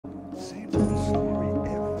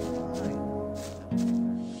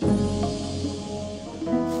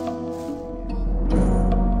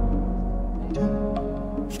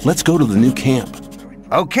Let's go to the new camp.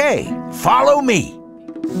 Okay, follow me.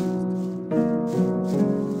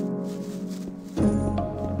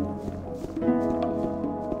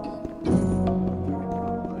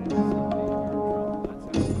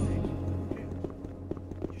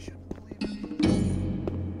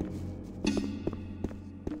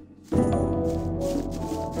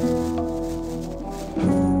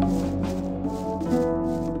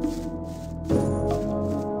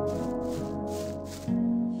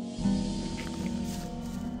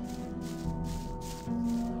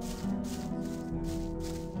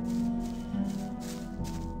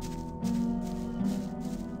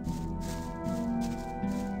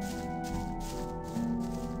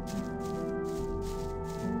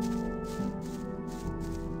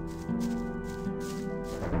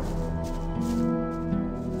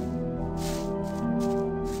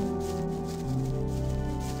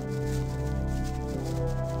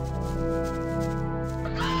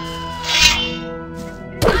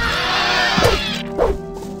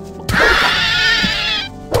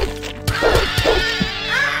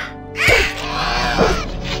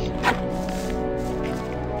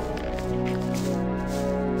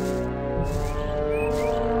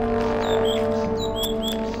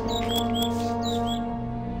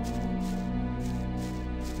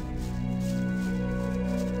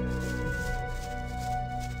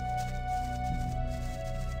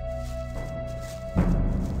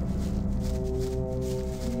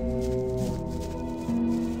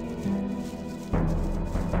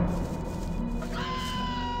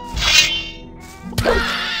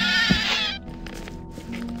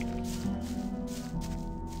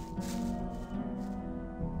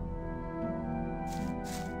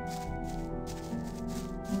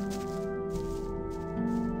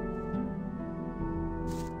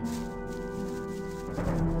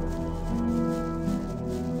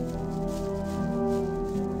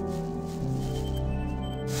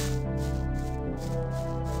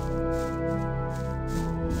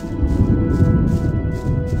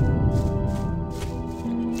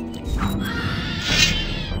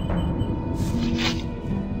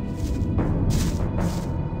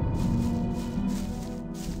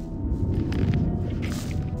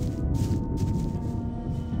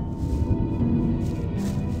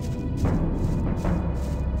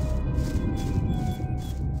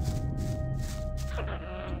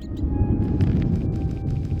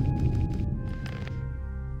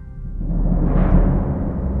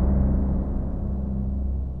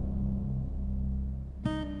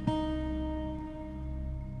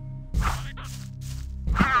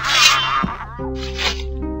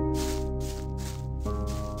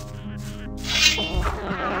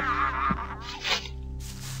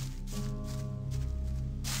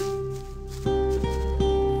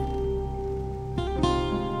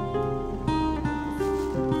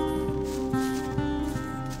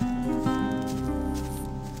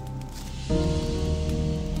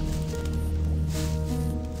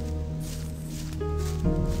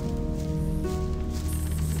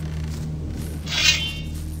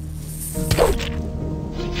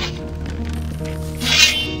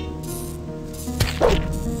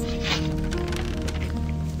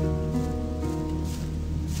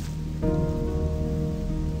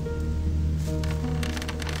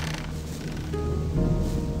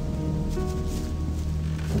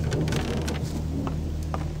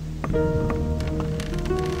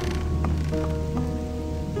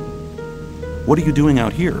 What are you doing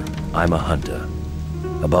out here? I'm a hunter.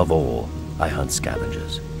 Above all, I hunt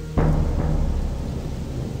scavengers.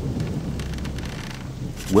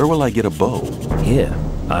 Where will I get a bow? Here,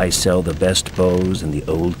 I sell the best bows in the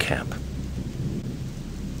old camp.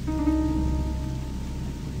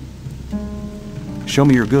 Show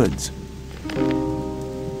me your goods.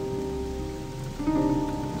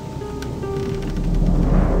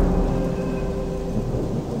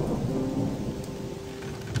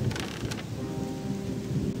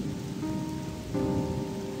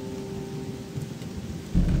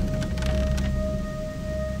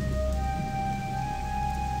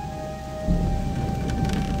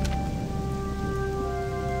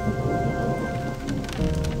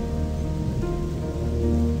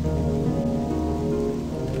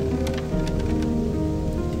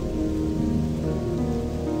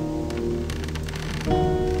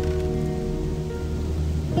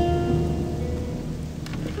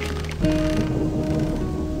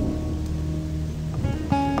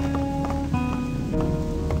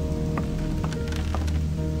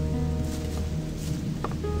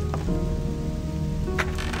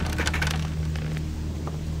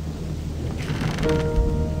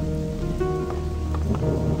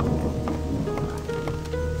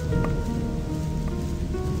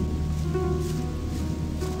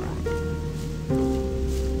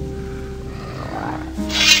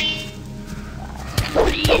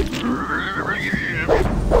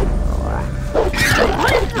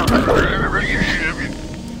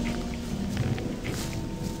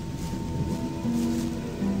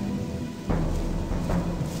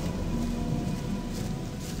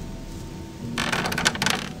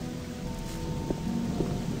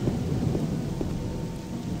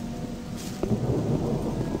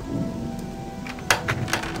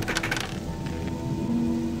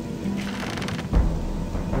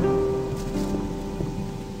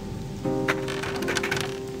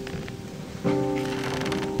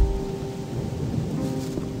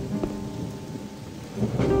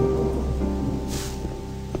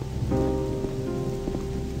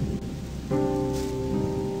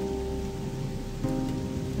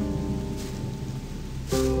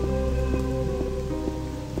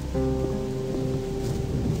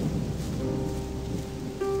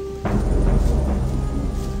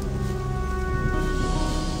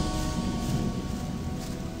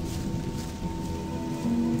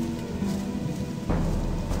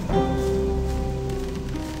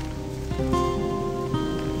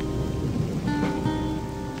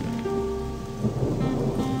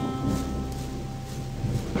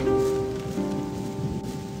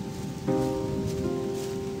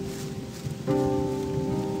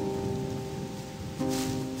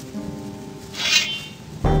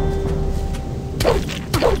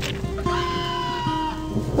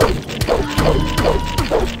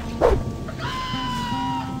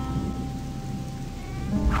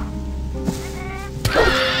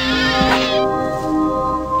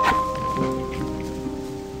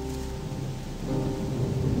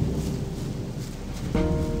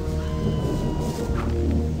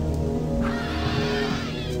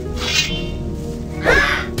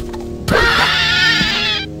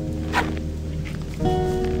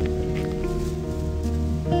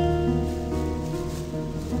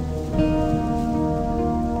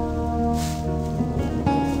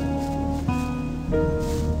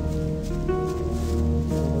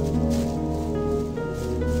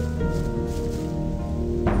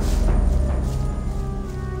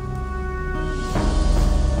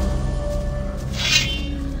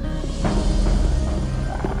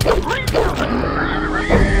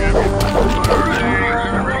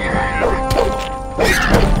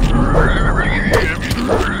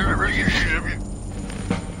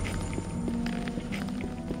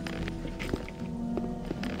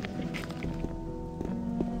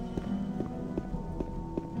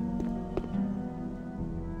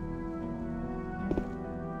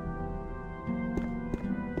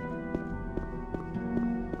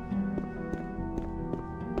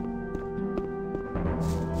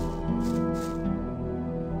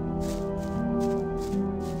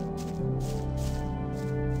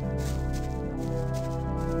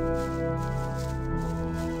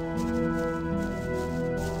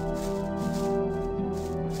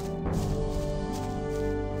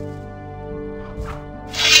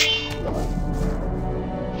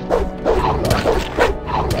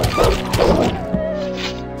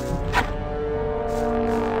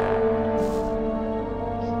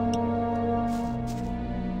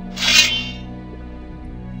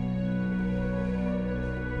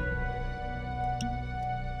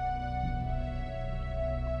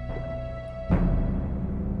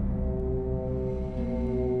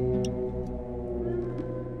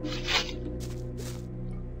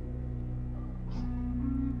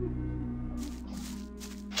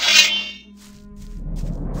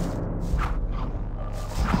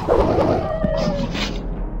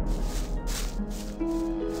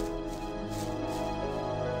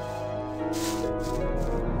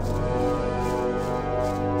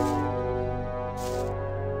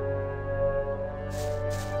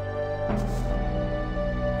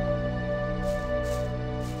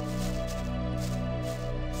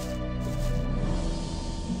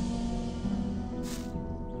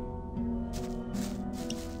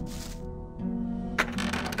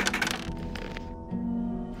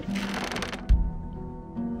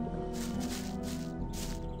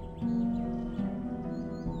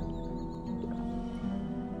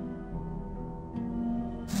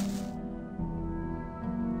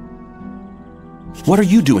 What are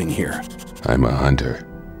you doing here? I'm a hunter.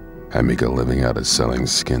 I make a living out of selling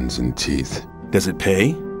skins and teeth. Does it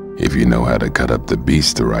pay? If you know how to cut up the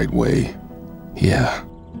beast the right way, yeah.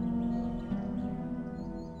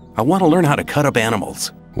 I want to learn how to cut up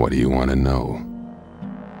animals. What do you want to know?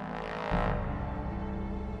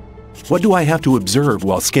 What do I have to observe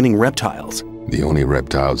while skinning reptiles? The only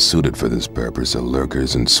reptiles suited for this purpose are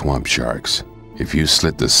lurkers and swamp sharks. If you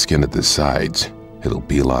slit the skin at the sides, it'll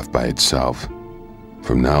peel off by itself.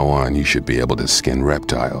 From now on, you should be able to skin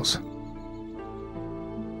reptiles.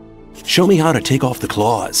 Show me how to take off the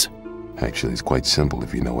claws. Actually, it's quite simple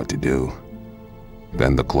if you know what to do.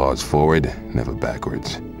 Bend the claws forward, never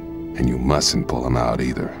backwards. And you mustn't pull them out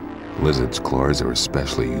either. Lizard's claws are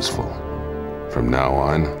especially useful. From now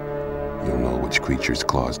on, you'll know which creature's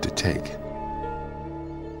claws to take.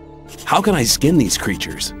 How can I skin these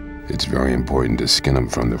creatures? It's very important to skin them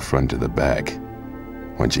from the front to the back.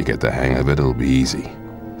 Once you get the hang of it, it'll be easy.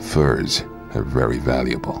 Furs are very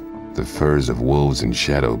valuable. The furs of wolves and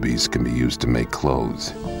shadow beasts can be used to make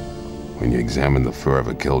clothes. When you examine the fur of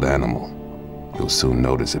a killed animal, you'll soon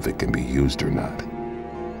notice if it can be used or not.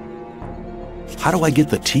 How do I get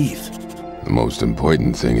the teeth? The most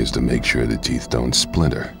important thing is to make sure the teeth don't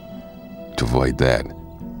splinter. To avoid that,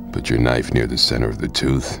 put your knife near the center of the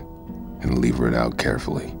tooth and lever it out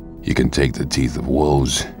carefully. You can take the teeth of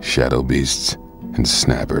wolves, shadow beasts, and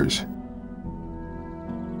snappers.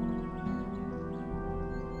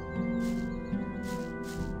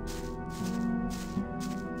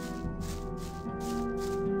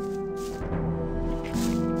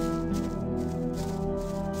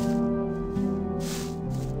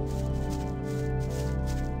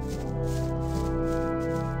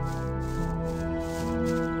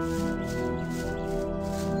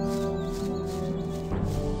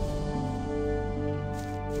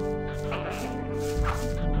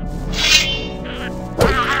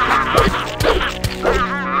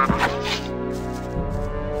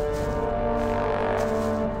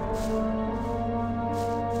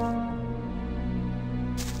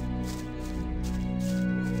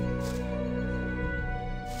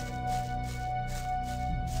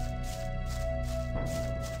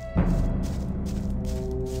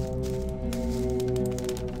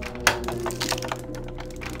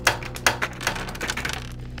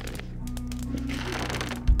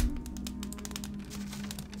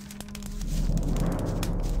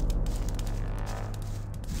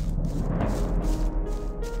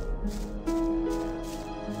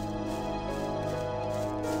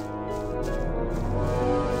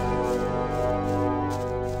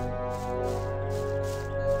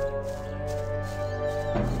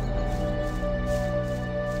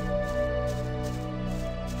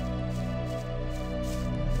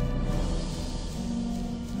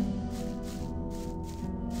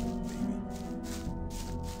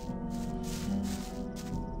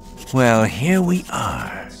 Well, here we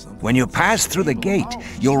are. When you pass through the gate,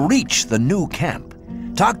 you'll reach the new camp.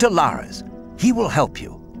 Talk to Lars. He will help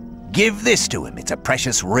you. Give this to him. It's a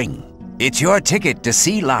precious ring. It's your ticket to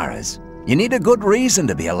see Lars. You need a good reason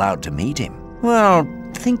to be allowed to meet him. Well,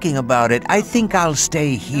 thinking about it, I think I'll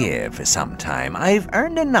stay here for some time. I've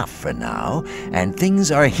earned enough for now, and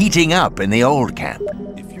things are heating up in the old camp.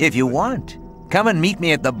 If you want, come and meet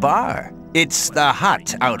me at the bar. It's the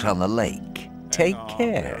hut out on the lake. Take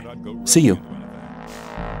care. See you.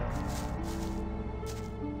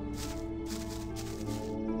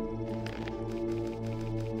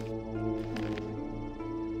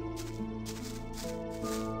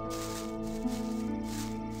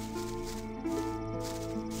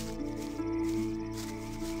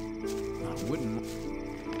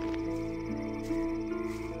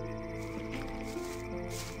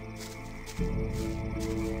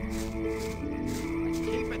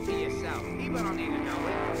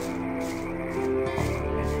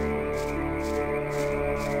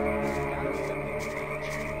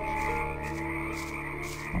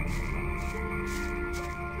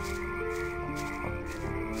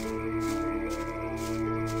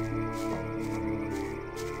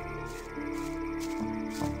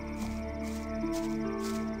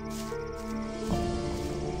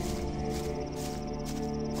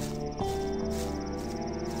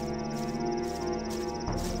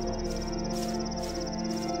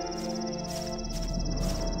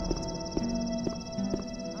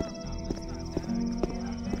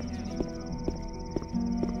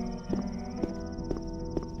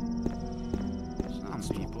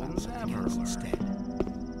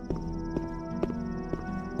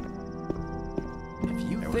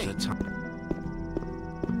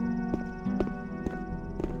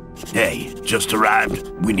 Hey, just arrived.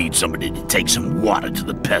 We need somebody to take some water to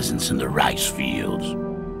the peasants in the rice fields.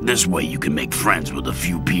 This way you can make friends with a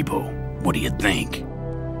few people. What do you think?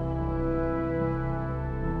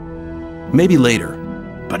 Maybe later.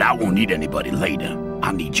 But I won't need anybody later.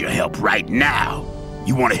 I need your help right now.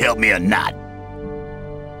 You want to help me or not?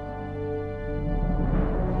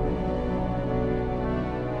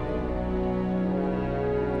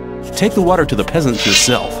 Take the water to the peasants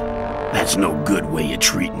yourself. That's no good way of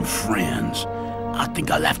treating friends. I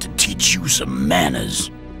think I'll have to teach you some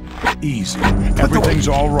manners. Easy. Everything's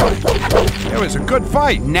all right. It was a good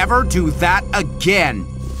fight. Never do that again.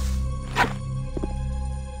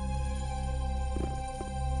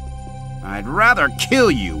 I'd rather kill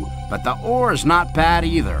you, but the ore's not bad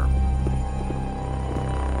either.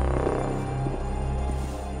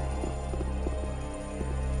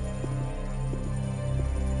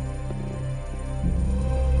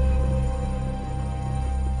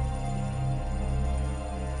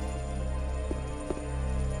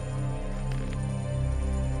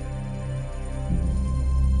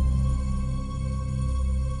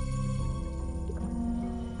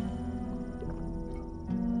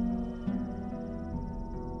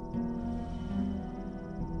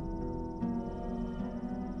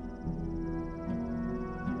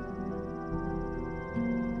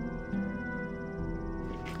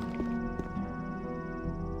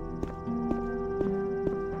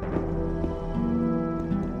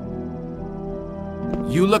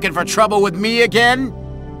 You looking for trouble with me again?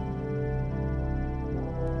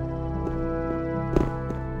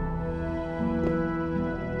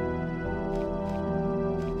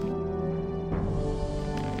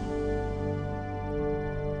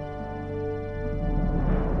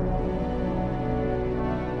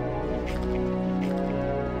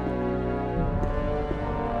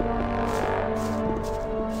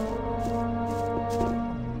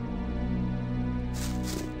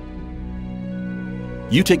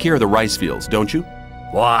 You take care of the rice fields, don't you?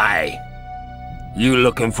 Why? You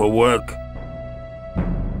looking for work?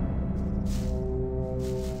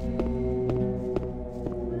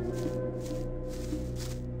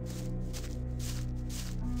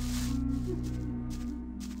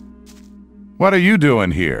 What are you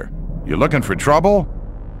doing here? You looking for trouble?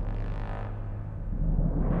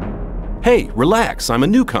 Hey, relax, I'm a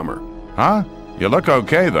newcomer. Huh? You look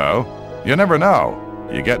okay, though. You never know.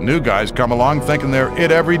 You get new guys come along thinking they're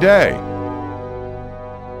it every day.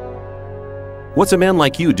 What's a man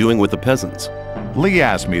like you doing with the peasants? Lee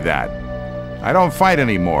asked me that. I don't fight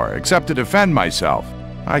anymore, except to defend myself.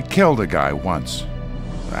 I killed a guy once.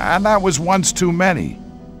 And that was once too many.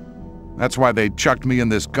 That's why they chucked me in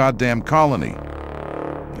this goddamn colony.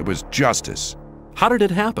 It was justice. How did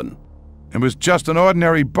it happen? It was just an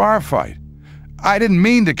ordinary bar fight. I didn't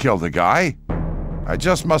mean to kill the guy. I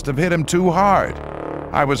just must have hit him too hard.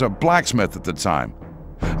 I was a blacksmith at the time.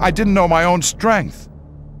 I didn't know my own strength.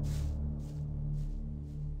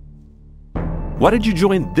 Why did you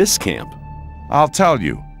join this camp? I'll tell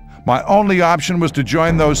you. My only option was to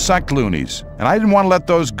join those sect loonies, and I didn't want to let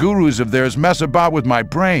those gurus of theirs mess about with my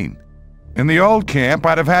brain. In the old camp,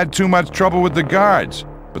 I'd have had too much trouble with the guards,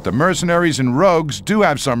 but the mercenaries and rogues do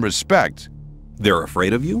have some respect. They're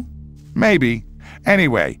afraid of you? Maybe.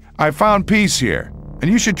 Anyway, I found peace here,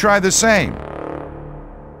 and you should try the same.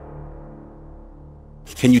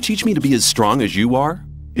 Can you teach me to be as strong as you are?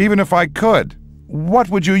 Even if I could, what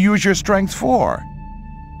would you use your strength for?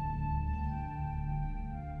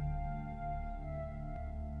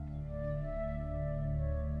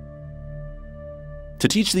 To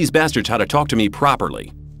teach these bastards how to talk to me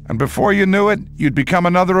properly. And before you knew it, you'd become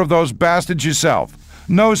another of those bastards yourself.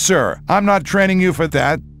 No, sir, I'm not training you for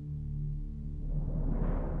that.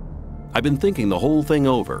 I've been thinking the whole thing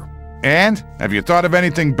over. And? Have you thought of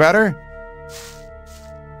anything better?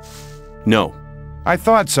 No. I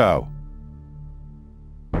thought so.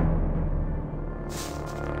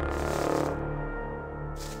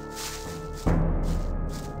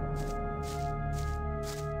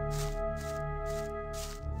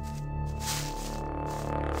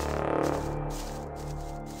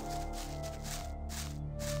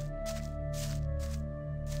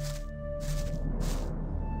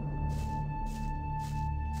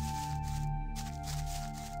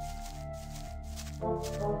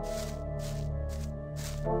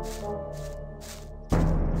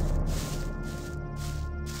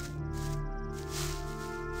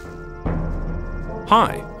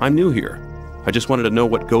 Hi, I'm new here. I just wanted to know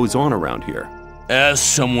what goes on around here. Ask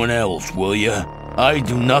someone else, will ya? I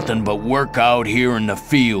do nothing but work out here in the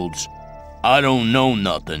fields. I don't know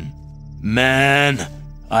nothing. Man,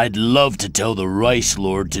 I'd love to tell the Rice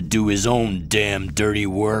Lord to do his own damn dirty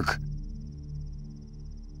work.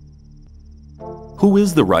 Who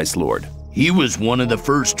is the Rice Lord? He was one of the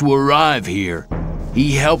first to arrive here.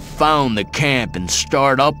 He helped found the camp and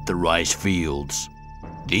start up the rice fields.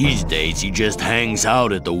 These days, he just hangs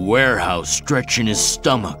out at the warehouse stretching his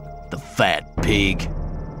stomach, the fat pig.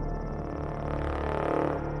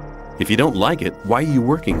 If you don't like it, why are you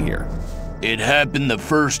working here? It happened the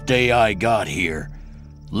first day I got here.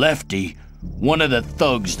 Lefty, one of the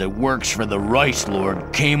thugs that works for the Rice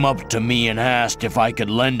Lord, came up to me and asked if I could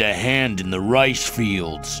lend a hand in the rice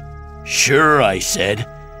fields. Sure, I said.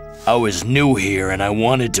 I was new here and I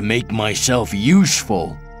wanted to make myself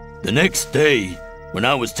useful. The next day, when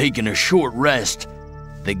I was taking a short rest,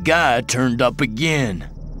 the guy turned up again.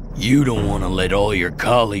 You don't want to let all your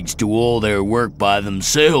colleagues do all their work by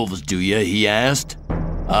themselves, do you? He asked.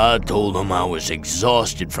 I told him I was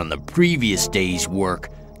exhausted from the previous day's work,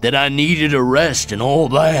 that I needed a rest and all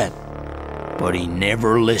that. But he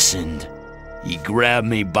never listened. He grabbed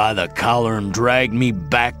me by the collar and dragged me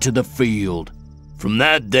back to the field. From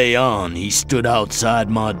that day on, he stood outside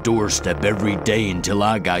my doorstep every day until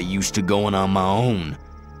I got used to going on my own.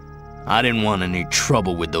 I didn't want any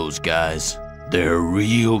trouble with those guys. They're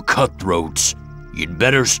real cutthroats. You'd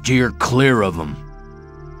better steer clear of them.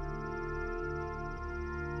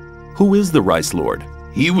 Who is the Rice Lord?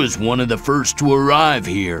 He was one of the first to arrive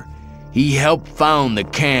here. He helped found the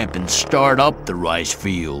camp and start up the rice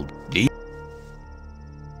field.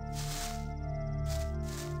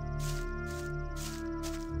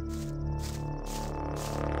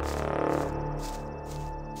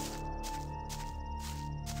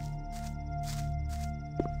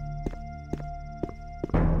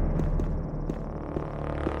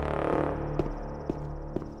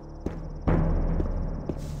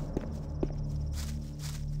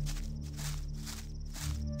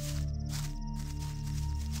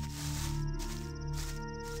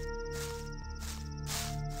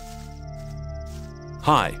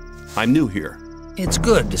 Hi, I'm new here. It's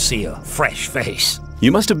good to see a fresh face.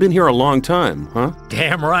 You must have been here a long time, huh?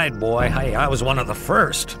 Damn right, boy. Hey, I was one of the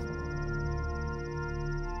first.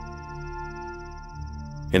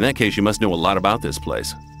 In that case, you must know a lot about this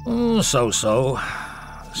place. So-so.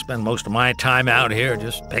 Spend most of my time out here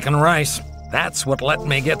just picking rice. That's what let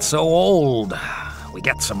me get so old. We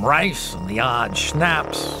get some rice and the odd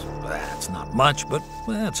schnapps. That's not much, but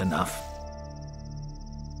that's enough.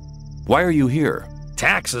 Why are you here?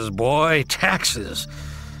 Taxes, boy, taxes.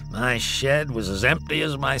 My shed was as empty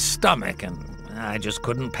as my stomach, and I just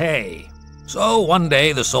couldn't pay. So one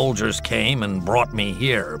day the soldiers came and brought me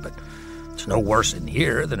here, but it's no worse in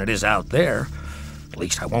here than it is out there. At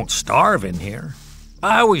least I won't starve in here.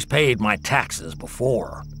 I always paid my taxes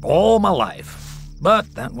before, all my life.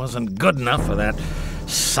 But that wasn't good enough for that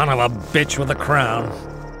son of a bitch with a crown.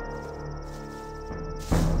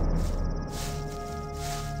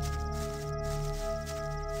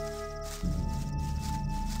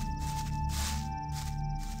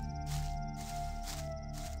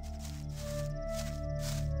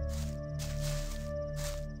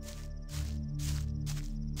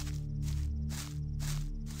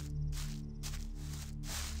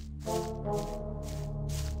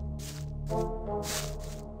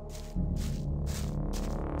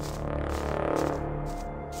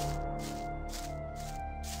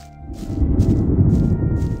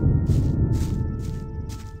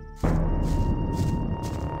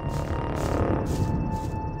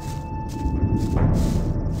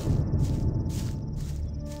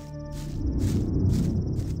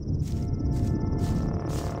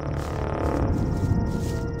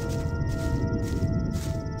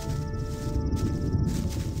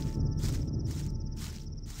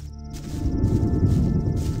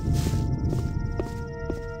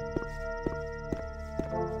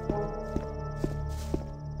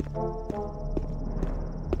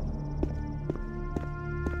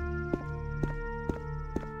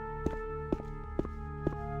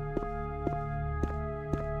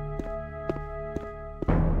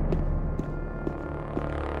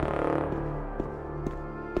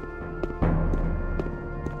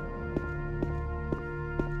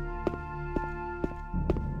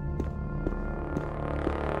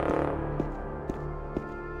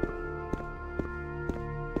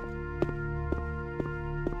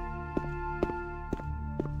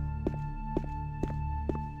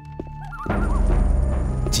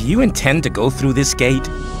 Do you intend to go through this gate?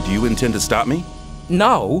 Do you intend to stop me?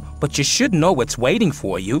 No, but you should know what's waiting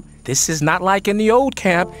for you. This is not like in the old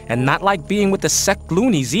camp, and not like being with the sect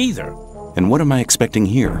loonies either. And what am I expecting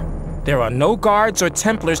here? There are no guards or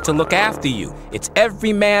Templars to look after you. It's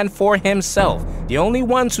every man for himself. The only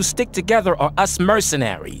ones who stick together are us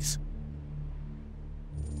mercenaries.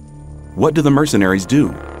 What do the mercenaries do?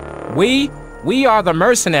 We are the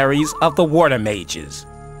mercenaries of the water mages.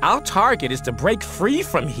 Our target is to break free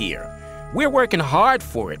from here. We're working hard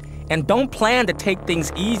for it, and don't plan to take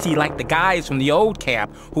things easy like the guys from the old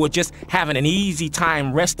camp who are just having an easy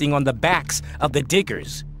time resting on the backs of the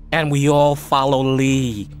diggers. And we all follow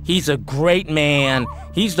Lee. He's a great man.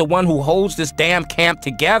 He's the one who holds this damn camp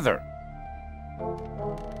together.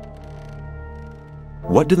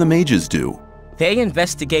 What do the mages do? They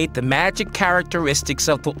investigate the magic characteristics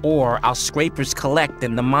of the ore our scrapers collect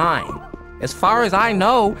in the mine. As far as I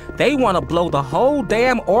know, they want to blow the whole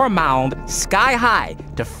damn ore mound sky high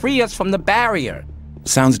to free us from the barrier.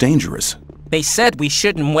 Sounds dangerous. They said we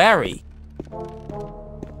shouldn't worry.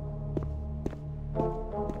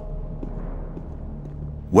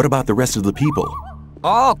 What about the rest of the people?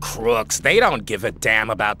 All crooks. They don't give a damn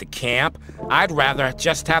about the camp. I'd rather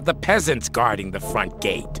just have the peasants guarding the front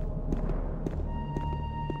gate.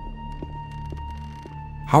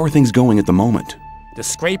 How are things going at the moment? The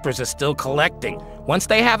scrapers are still collecting. Once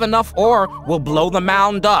they have enough ore, we'll blow the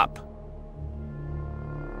mound up.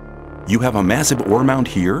 You have a massive ore mound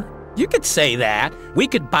here? You could say that. We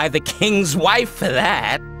could buy the king's wife for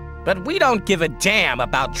that. But we don't give a damn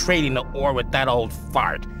about trading the ore with that old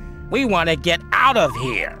fart. We want to get out of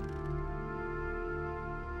here.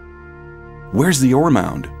 Where's the ore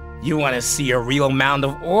mound? You want to see a real mound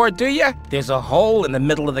of ore, do you? There's a hole in the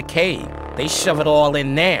middle of the cave. They shove it all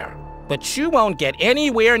in there. But you won't get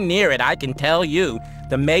anywhere near it, I can tell you.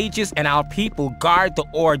 The mages and our people guard the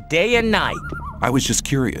ore day and night. I was just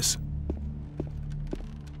curious.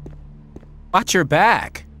 Watch your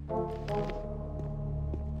back.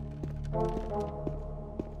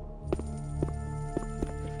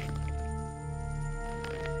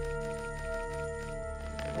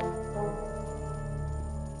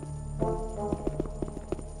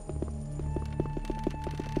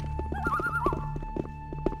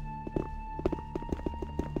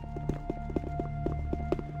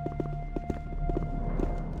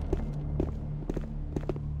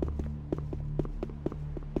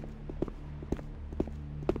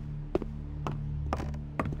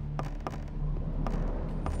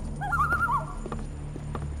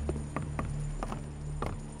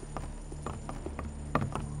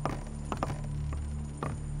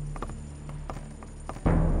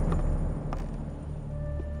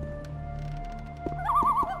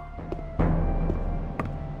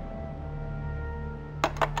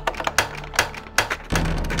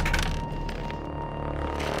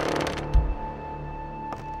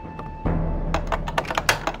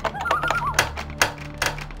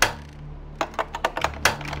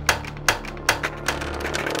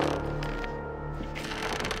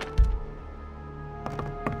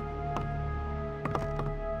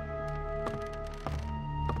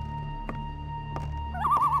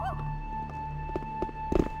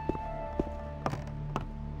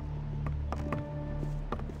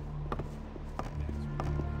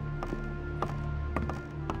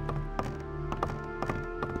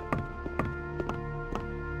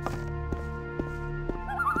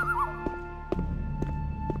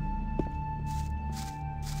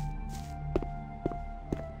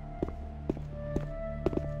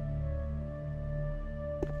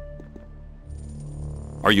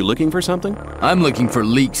 Are you looking for something? I'm looking for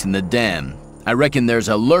leaks in the dam. I reckon there's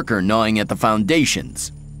a lurker gnawing at the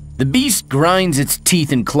foundations. The beast grinds its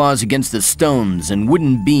teeth and claws against the stones and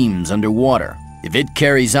wooden beams underwater. If it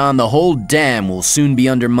carries on, the whole dam will soon be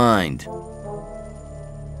undermined.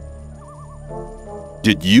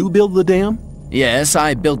 Did you build the dam? Yes,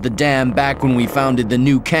 I built the dam back when we founded the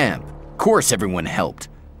new camp. Of course everyone helped,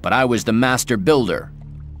 but I was the master builder.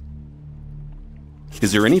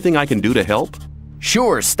 Is there anything I can do to help?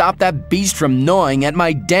 Sure, stop that beast from gnawing at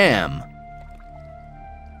my dam.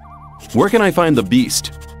 Where can I find the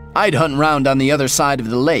beast? I'd hunt round on the other side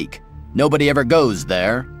of the lake. Nobody ever goes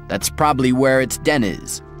there. That's probably where its den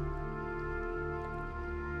is.